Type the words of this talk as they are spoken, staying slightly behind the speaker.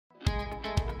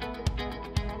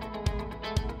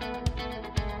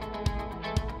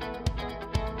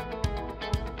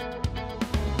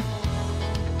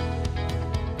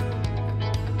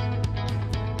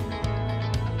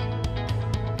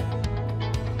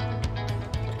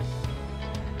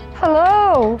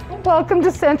Hello, welcome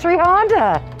to Century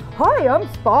Honda. Hi, I'm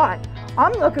Spot.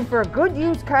 I'm looking for a good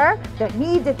used car that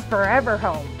needs its forever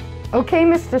home. Okay,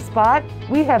 Mr. Spot,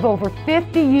 we have over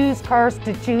 50 used cars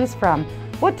to choose from.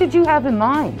 What did you have in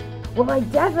mind? Well, I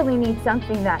definitely need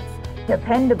something that's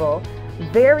dependable,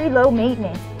 very low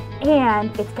maintenance,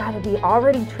 and it's got to be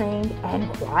already trained and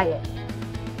quiet.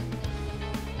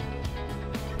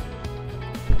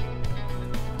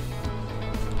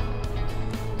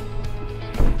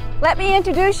 Let me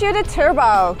introduce you to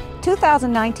Turbo,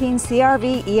 2019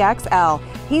 CR-V EXL.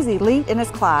 He's elite in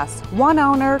his class. One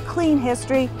owner, clean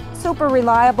history, super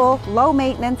reliable, low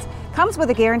maintenance, comes with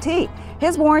a guarantee.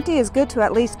 His warranty is good to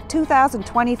at least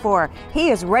 2024. He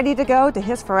is ready to go to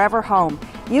his forever home.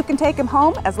 You can take him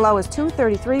home as low as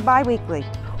 $233 bi-weekly.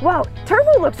 Wow,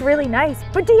 Turbo looks really nice,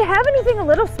 but do you have anything a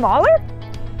little smaller?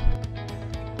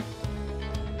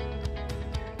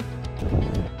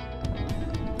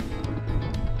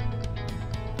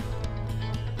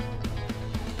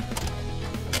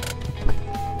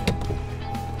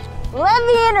 Let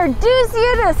me introduce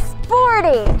you to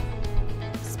Sporty.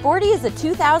 Sporty is a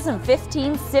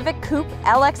 2015 Civic Coupe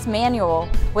LX manual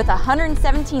with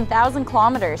 117,000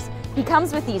 kilometers. He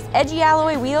comes with these edgy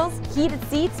alloy wheels, heated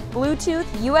seats, Bluetooth,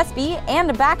 USB, and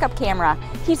a backup camera.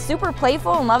 He's super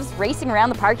playful and loves racing around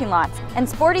the parking lots. And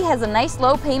Sporty has a nice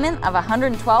low payment of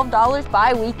 $112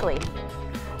 bi-weekly.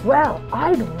 Well,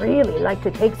 I'd really like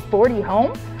to take Sporty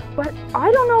home, but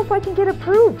I don't know if I can get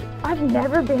approved. I've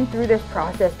never been through this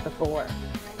process before.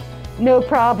 No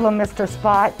problem, Mr.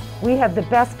 Spot. We have the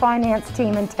best finance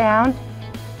team in town.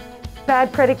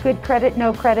 Bad credit, good credit,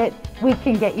 no credit, we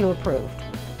can get you approved.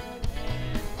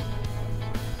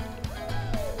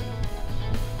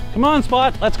 Come on,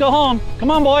 Spot, let's go home.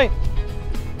 Come on, boy.